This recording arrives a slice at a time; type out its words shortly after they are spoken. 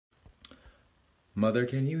Mother,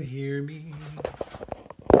 can you hear me?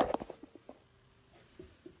 Oh,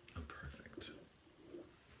 perfect.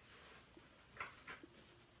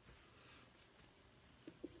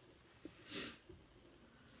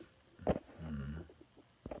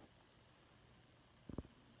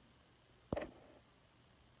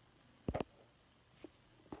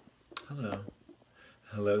 Hello.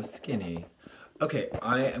 Hello, skinny. Okay,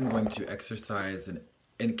 I am going to exercise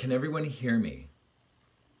and can everyone hear me?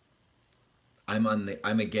 I'm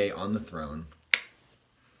a gay on the throne.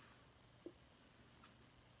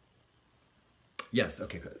 Yes,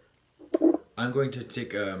 okay, good. I'm going to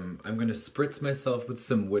take I'm going to spritz myself with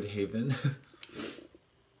some Woodhaven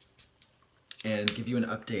and give you an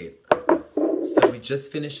update. So we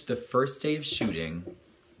just finished the first day of shooting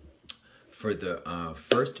for the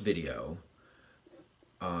first video.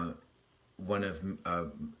 One of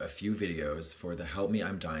a few videos for the Help Me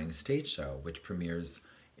I'm Dying stage show, which premieres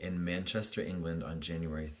in Manchester, England on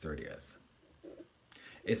January 30th.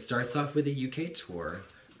 It starts off with a UK tour.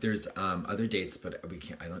 There's other dates, but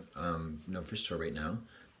I don't know for sure right now.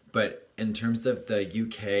 But in terms of the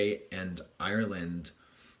UK and Ireland,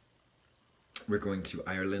 we're going to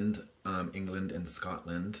Ireland, England, and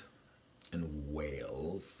Scotland, and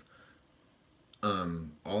Wales, all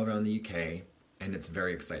around the UK, and it's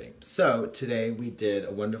very exciting. So today we did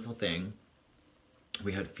a wonderful thing.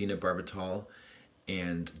 We had Fina Barbital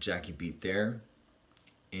and Jackie Beat there,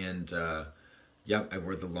 and yep, I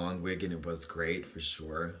wore the long wig and it was great for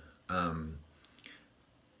sure. I'm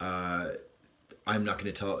not going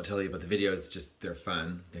to tell you about the videos, just they're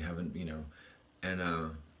fun. They haven't, you know,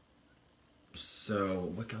 and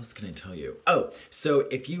so what else can I tell you? Oh, so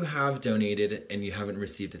if you have donated and you haven't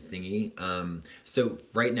received a thingy, so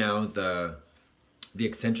right now the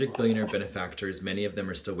eccentric billionaire benefactors, many of them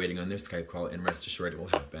are still waiting on their Skype call, and rest assured it will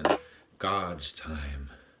happen. God's time.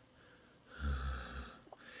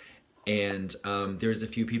 And there's a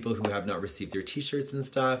few people who have not received their t-shirts and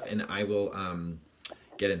stuff, and I will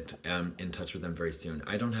get in touch with them very soon.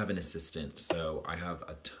 I don't have an assistant, so I have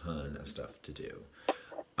a ton of stuff to do.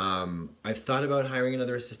 I've thought about hiring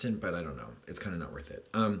another assistant, but I don't know. It's kind of not worth it.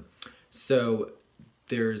 So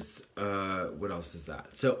there's, what else is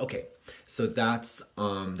that? So, okay. So that's,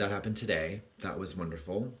 that happened today. That was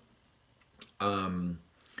wonderful.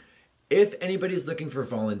 If anybody's looking for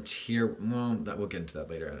volunteer, well, we'll get into that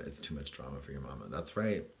later. It's too much drama for your mama. That's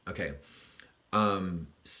right. Okay.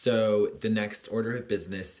 So the next order of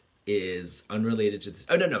business is unrelated to this.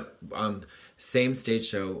 Oh, no. Same stage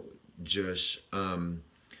show, Jush.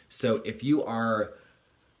 So if you are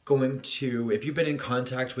if you've been in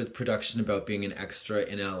contact with production about being an extra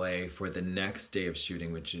in LA for the next day of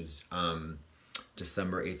shooting, which is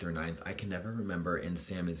December 8th or 9th, I can never remember, and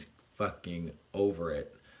Sam is fucking over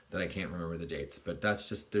it that I can't remember the dates, but that's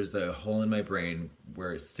just, there's a hole in my brain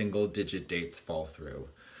where single digit dates fall through.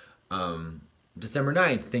 December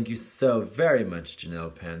 9th, thank you so very much,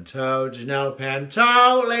 Janelle Panto. Janelle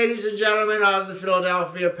Panto, ladies and gentlemen of the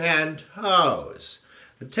Philadelphia Pantos.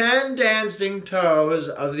 The 10 dancing toes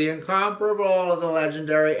of the incomparable, the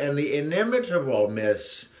legendary, and the inimitable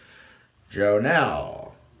Miss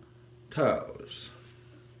Jonelle Toes.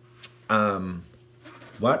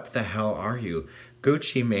 What the hell are you?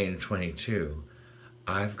 Gucci Mane 22.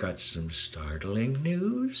 I've got some startling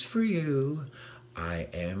news for you. I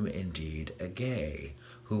am indeed a gay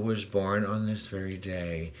who was born on this very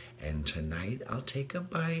day, and tonight I'll take a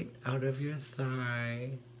bite out of your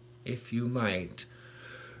thigh, if you might.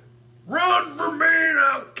 Run for me and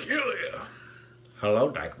I'll kill you.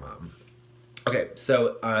 Hello, Dyke Mom. Okay,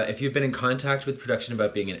 so if you've been in contact with production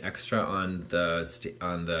about being an extra on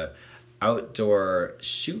the outdoor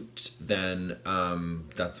shoot, then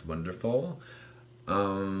that's wonderful.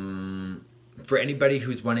 For anybody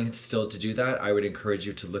who's wanting still to do that, I would encourage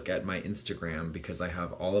you to look at my Instagram, because I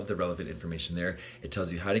have all of the relevant information there. It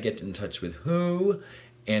tells you how to get in touch with who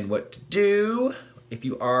and what to do if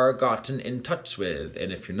you are gotten in touch with,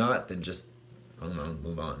 and if you're not, then just, I don't know,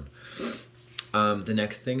 move on. The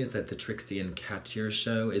next thing is that the Trixie and Katya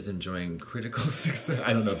show is enjoying critical success.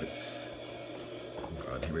 I don't know if it, oh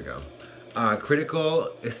God, here we go.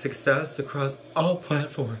 Critical success across all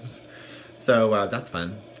platforms. So that's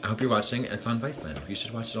fun. I hope you're watching. It's on Viceland. You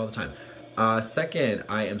should watch it all the time. Second,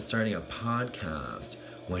 I am starting a podcast.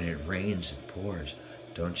 When it rains, it pours.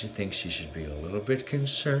 Don't you think she should be a little bit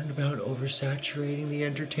concerned about oversaturating the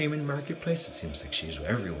entertainment marketplace? It seems like she's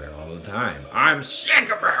everywhere all the time. I'm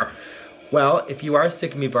sick of her! Well, if you are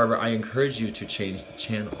sick of me, Barbara, I encourage you to change the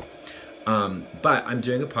channel. But I'm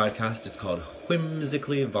doing a podcast. It's called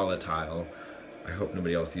Whimsically Volatile. I hope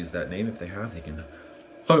nobody else used that name. If they have, they can...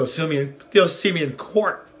 Oh, they'll see me in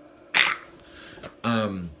court.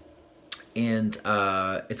 And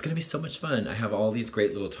it's gonna be so much fun. I have all these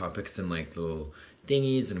great little topics and like little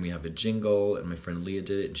thingies, and we have a jingle, and my friend Leah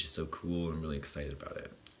did it, and she's so cool. I'm really excited about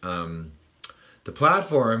it. The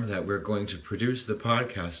platform that we're going to produce the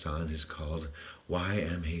podcast on is called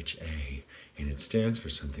YMHA, and it stands for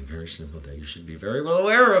something very simple that you should be very well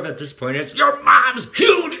aware of at this point. It's your mom's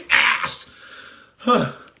huge ass!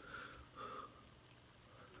 Huh.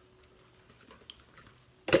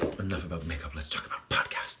 Enough about makeup, let's talk about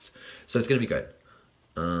podcasts. So it's gonna be good.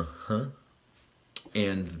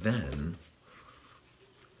 And then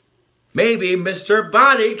maybe Mr.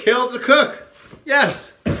 Body killed the cook.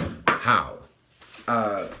 Yes. How?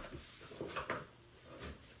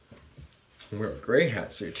 Wear a gray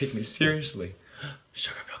hat so you take me seriously.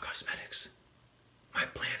 Sugar Pill Cosmetics. My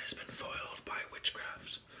plan has been foiled by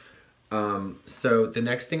witchcraft. So the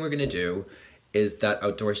next thing we're gonna do is that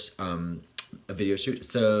outdoor a video shoot.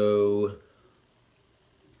 So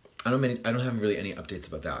I don't have really any updates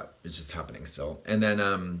about that. It's just happening still. And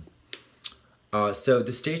then so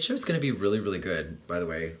the stage show is going to be really, really good, by the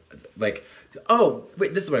way. Like, oh,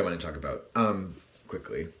 wait, this is what I want to talk about.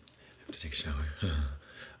 Quickly. I have to take a shower.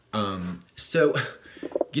 So,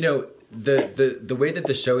 you know, the way that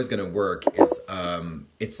the show is going to work is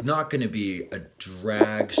it's not going to be a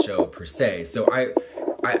drag show per se. So I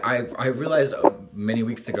realized many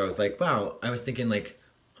weeks ago, I was like, wow, I was thinking like,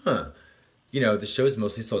 you know, the show is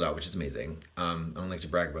mostly sold out, which is amazing. I don't like to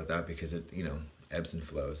brag about that because it, you know, ebbs and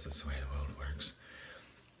flows. That's the way the world works.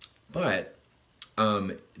 But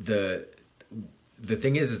the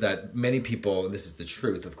thing is that many people, and this is the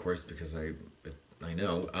truth, of course, because I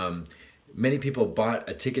know, many people bought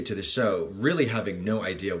a ticket to the show really having no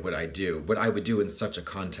idea what I would do in such a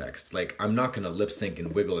context. Like, I'm not going to lip sync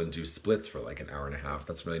and wiggle and do splits for like an hour and a half.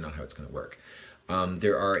 That's really not how it's going to work.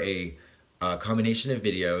 There are a combination of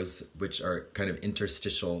videos which are kind of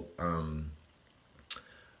interstitial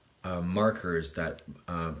markers that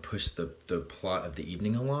push the plot of the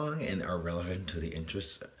evening along and are relevant to the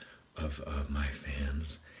interests of my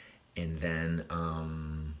fans. And then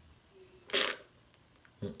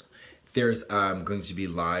there's going to be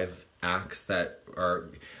live acts that are,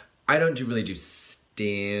 I don't really do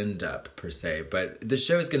stand-up per se, but the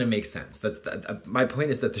show is going to make sense. My point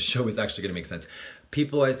is that the show is actually going to make sense.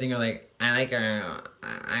 People, I think, are like, I like her,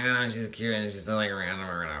 I don't know, she's cute, and she's so like random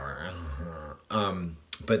or whatever.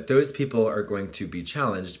 But those people are going to be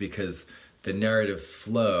challenged because the narrative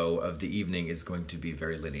flow of the evening is going to be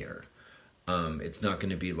very linear. It's not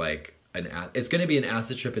going to be like it's going to be an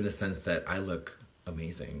acid trip in the sense that I look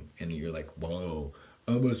amazing, and you're like, whoa,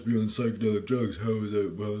 I must be on psychedelic drugs, how is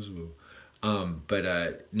that possible?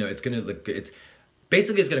 But no, it's going to look good.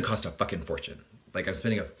 It's going to cost a fucking fortune. Like, I'm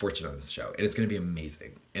spending a fortune on this show, and it's going to be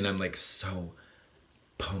amazing. And I'm like so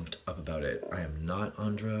pumped up about it. I am not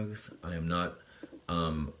on drugs. I am not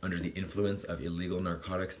under the influence of illegal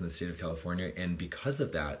narcotics in the state of California. And because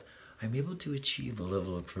of that, I'm able to achieve a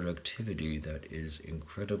level of productivity that is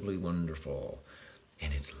incredibly wonderful.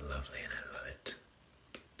 And it's lovely, and I love it.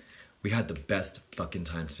 We had the best fucking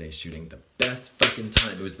time today shooting. The best fucking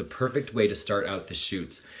time. It was the perfect way to start out the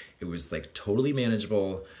shoots. It was like totally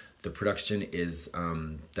manageable. The production is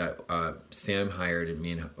that Sam hired and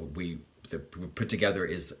me and we put together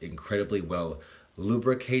is incredibly well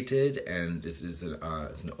lubricated, and it's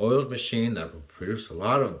an oiled machine that will produce a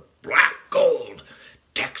lot of black gold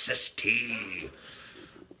Texas tea.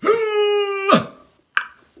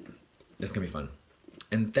 It's gonna be fun.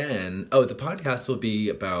 And then, the podcast will be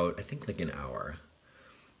about, I think, like an hour.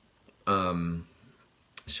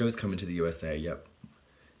 Show's coming to the USA. Yep.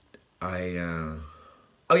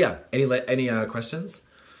 Oh yeah. Any questions?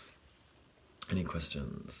 Any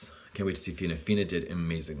questions? Can't wait to see Fina. Fina did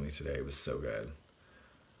amazingly today. It was so good.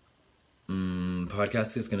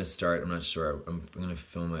 Podcast is gonna start. I'm not sure. I'm gonna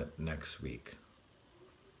film it next week.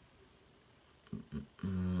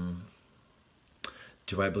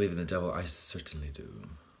 Do I believe in the devil? I certainly do.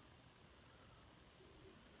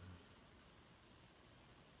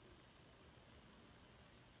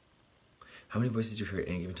 How many voices do you hear at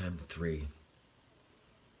any given time? 3.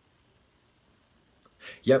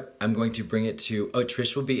 Yep, I'm going to bring it to...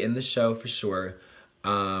 Trish will be in the show for sure.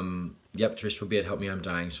 Yep, Trish will be at Help Me I'm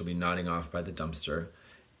Dying. She'll be nodding off by the dumpster.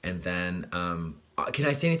 And then, can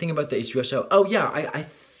I say anything about the HBO show? Oh yeah, I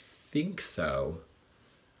think so.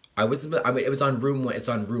 It was on room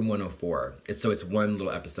 104. It's one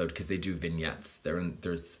little episode because they do vignettes. I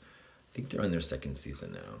think they're on their 2nd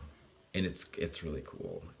season now, and it's really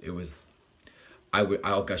cool.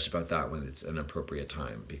 I'll gush about that when it's an appropriate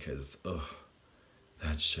time because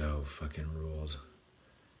that show fucking ruled.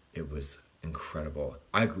 It was incredible.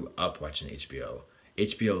 I grew up watching HBO.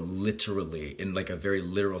 HBO literally, in like a very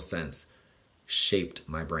literal sense, shaped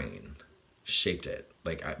my brain. Shaped it.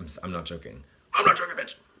 Like, I'm not joking. I'm not joking,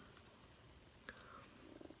 bitch!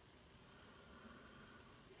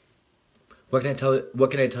 What can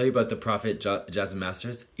I tell you about the Prophet Jasmine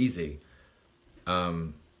Masters? Easy.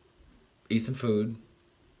 Eat some food,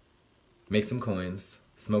 make some coins,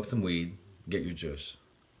 smoke some weed, get your juice.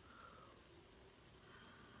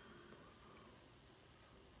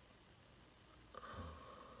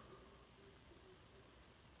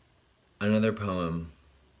 Another poem.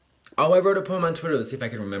 Oh, I wrote a poem on Twitter. Let's see if I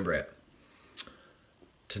can remember it.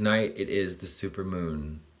 Tonight it is the super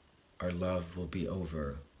moon. Our love will be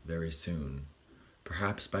over very soon.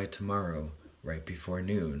 Perhaps by tomorrow, right before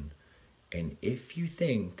noon. And if you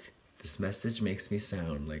think this message makes me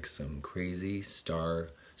sound like some crazy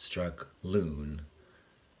star-struck loon,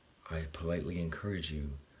 I politely encourage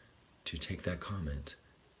you to take that comment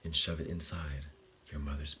and shove it inside your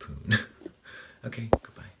mother's poon. Okay,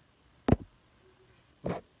 goodbye.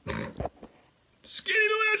 Skinny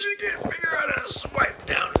legend can't figure out how to swipe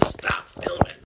down